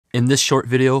In this short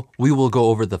video, we will go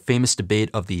over the famous debate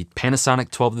of the Panasonic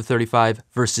 12-35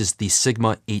 versus the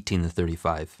Sigma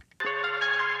 18-35.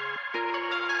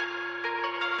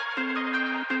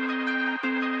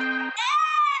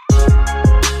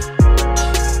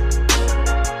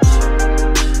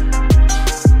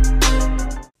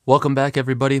 Welcome back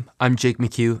everybody, I'm Jake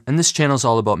McHugh, and this channel is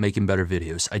all about making better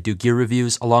videos. I do gear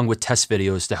reviews along with test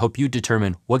videos to help you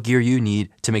determine what gear you need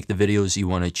to make the videos you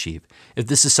want to achieve. If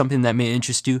this is something that may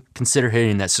interest you, consider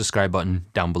hitting that subscribe button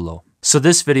down below. So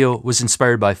this video was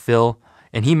inspired by Phil,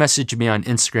 and he messaged me on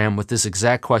Instagram with this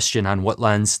exact question on what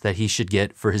lens that he should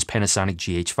get for his Panasonic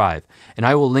GH5. And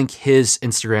I will link his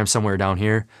Instagram somewhere down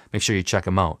here. Make sure you check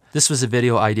him out. This was a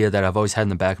video idea that I've always had in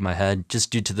the back of my head,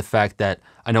 just due to the fact that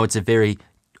I know it's a very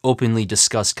openly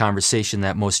discussed conversation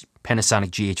that most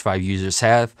Panasonic GH5 users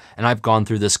have, and I've gone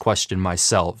through this question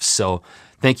myself. So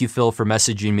thank you, Phil, for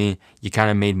messaging me. You kind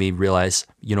of made me realize,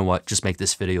 you know what, just make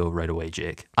this video right away,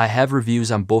 Jake. I have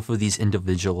reviews on both of these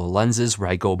individual lenses where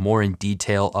I go more in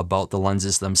detail about the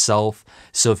lenses themselves.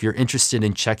 So if you're interested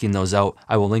in checking those out,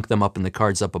 I will link them up in the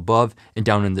cards up above and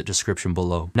down in the description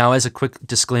below. Now, as a quick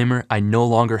disclaimer, I no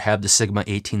longer have the Sigma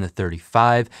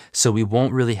 18-35, so we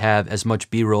won't really have as much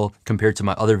B-roll compared to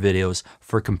my other videos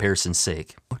for comparison's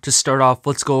sake. To start off,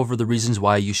 let's go over the reasons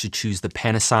why you should choose the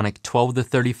Panasonic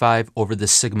 12-35 over the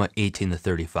Sigma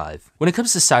 18-35. When it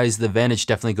comes to size, the advantage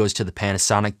definitely goes to the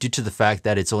Panasonic due to the fact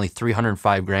that it's only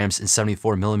 305 grams and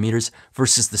 74 millimeters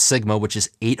versus the Sigma, which is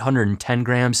 810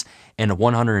 grams and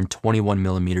 121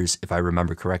 millimeters if I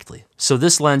remember correctly. So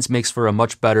this lens makes for a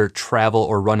much better travel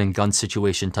or run and gun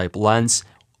situation type lens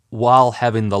while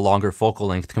having the longer focal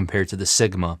length compared to the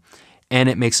Sigma. And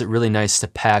it makes it really nice to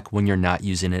pack when you're not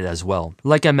using it as well.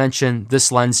 Like I mentioned, this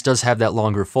lens does have that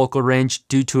longer focal range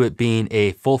due to it being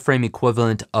a full frame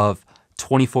equivalent of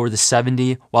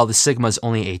 24-70, while the Sigma is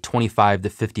only a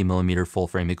 25-50 millimeter full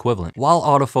frame equivalent. While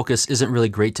autofocus isn't really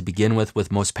great to begin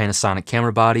with most Panasonic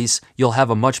camera bodies, you'll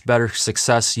have a much better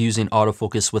success using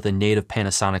autofocus with a native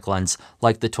Panasonic lens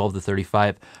like the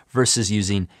 12-35 versus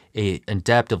using an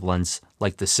adaptive lens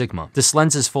like the Sigma. This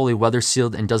lens is fully weather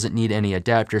sealed and doesn't need any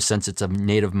adapter since it's a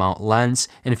native mount lens,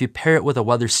 and if you pair it with a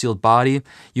weather sealed body,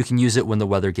 you can use it when the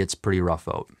weather gets pretty rough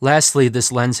out. Lastly,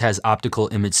 this lens has optical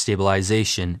image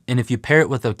stabilization, and if you pair it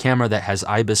with a camera that has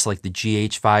IBIS like the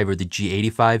GH5 or the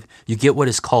G85, you get what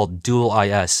is called dual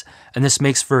IS, and this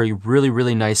makes for a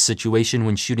really nice situation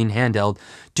when shooting handheld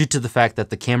due to the fact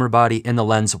that the camera body and the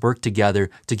lens work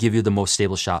together to give you the most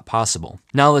stable shot possible.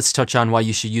 Now let's touch on why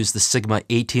you should use the Sigma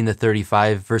 18-35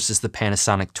 versus the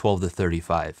Panasonic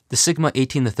 12-35. The Sigma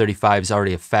 18-35 is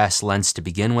already a fast lens to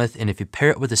begin with, and if you pair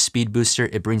it with a speed booster,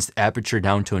 it brings the aperture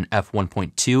down to an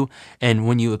f1.2, and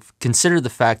when you consider the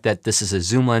fact that this is a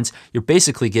zoom lens, you're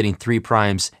basically getting 3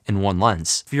 primes in one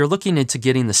lens. If you're looking into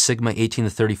getting the Sigma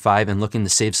 18-35 and looking to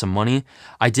save some money,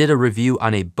 I did a review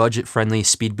on a budget-friendly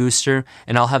speed booster,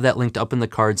 and I'll have that linked up in the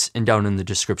cards and down in the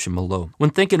description below. When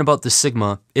thinking about the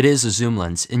Sigma, it is a zoom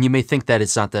lens, and you may think that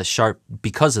it's not that sharp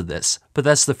because of this, but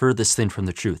that's the furthest thing from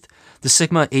the truth. The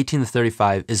Sigma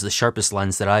 18-35 is the sharpest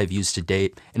lens that I have used to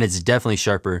date, and it's definitely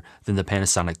sharper than the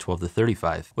Panasonic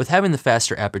 12-35. With having the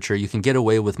faster aperture, you can get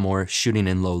away with more shooting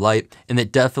in low light, and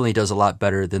it definitely does a lot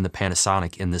better than the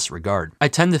Panasonic in this regard. I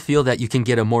tend to feel that you can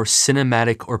get a more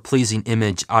cinematic or pleasing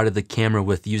image out of the camera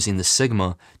with using the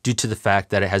Sigma due to the fact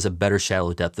that it has a better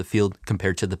shallow depth of field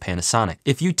compared to the Panasonic.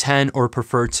 If you tend or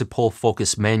prefer to pull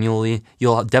focus manually,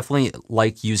 you'll definitely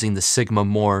like using the Sigma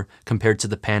more compared to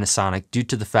the Panasonic due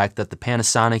to the fact that the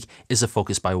Panasonic is a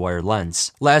focus-by-wire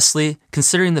lens. Lastly,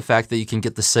 considering the fact that you can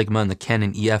get the Sigma and the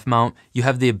Canon EF mount, you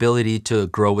have the ability to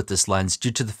grow with this lens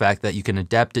due to the fact that you can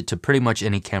adapt it to pretty much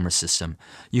any camera system.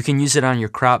 You can use it on your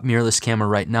crop mirrorless camera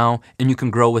right now, and you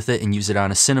can grow with it and use it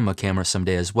on a cinema camera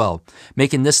someday as well,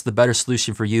 making this the better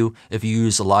solution for you if you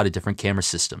use a lot of different camera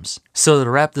systems. So to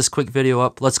wrap this quick video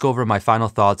up, let's go over my final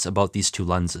thoughts about these two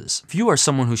lenses. If you are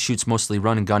someone who shoots mostly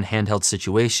run and gun handheld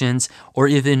situations, or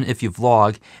even if you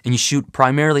vlog and you shoot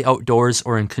primarily outdoors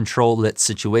or in control lit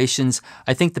situations,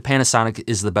 I think the Panasonic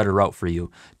is the better route for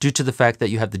you due to the fact that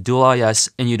you have the dual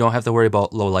IS and you don't have to worry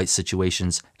about low light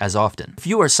situations as often. If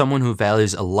you are someone who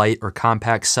values a light or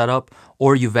compact setup,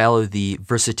 or you value the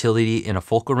versatility in a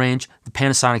focal range, the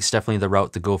Panasonic is definitely the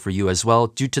route to go for you as well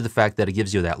due to the fact that it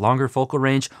gives you that longer focal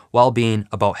range while being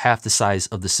about half the size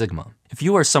of the Sigma. If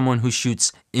you are someone who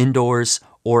shoots indoors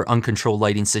or uncontrolled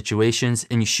lighting situations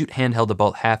and you shoot handheld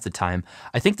about half the time,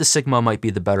 I think the Sigma might be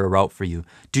the better route for you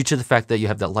due to the fact that you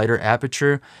have that lighter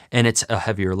aperture and it's a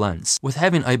heavier lens. With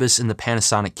having IBIS in the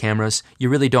Panasonic cameras, you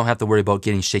really don't have to worry about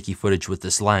getting shaky footage with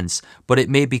this lens, but it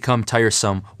may become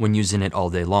tiresome when using it all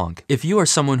day long. If you are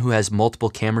someone who has multiple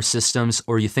camera systems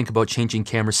or you think about changing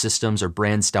camera systems or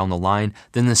brands down the line,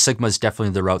 then the Sigma is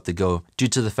definitely the route to go due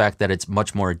to the fact that it's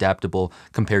much more adaptable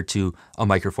compared to a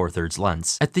Micro Four Thirds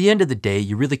lens. At the end of the day,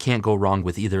 you really can't go wrong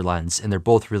with either lens and they're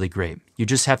both really great. You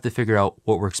just have to figure out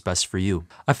what works best for you.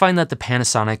 I find that the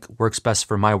Panasonic works best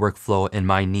for my workflow and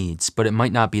my needs, but it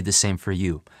might not be the same for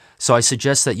you. So I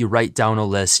suggest that you write down a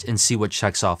list and see what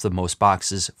checks off the most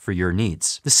boxes for your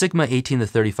needs. The Sigma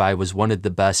 18-35 was one of the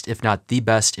best, if not the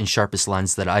best and sharpest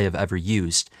lens that I have ever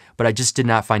used, but I just did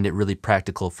not find it really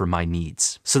practical for my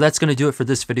needs. So that's going to do it for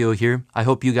this video here. I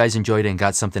hope you guys enjoyed it and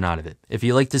got something out of it. If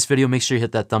you liked this video, make sure you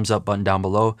hit that thumbs up button down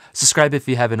below, subscribe if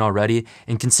you haven't already,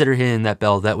 and consider hitting that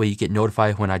bell. That way you get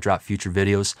notified when I drop future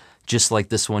videos just like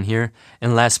this one here.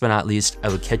 And last but not least, I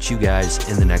will catch you guys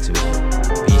in the next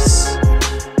video. Peace.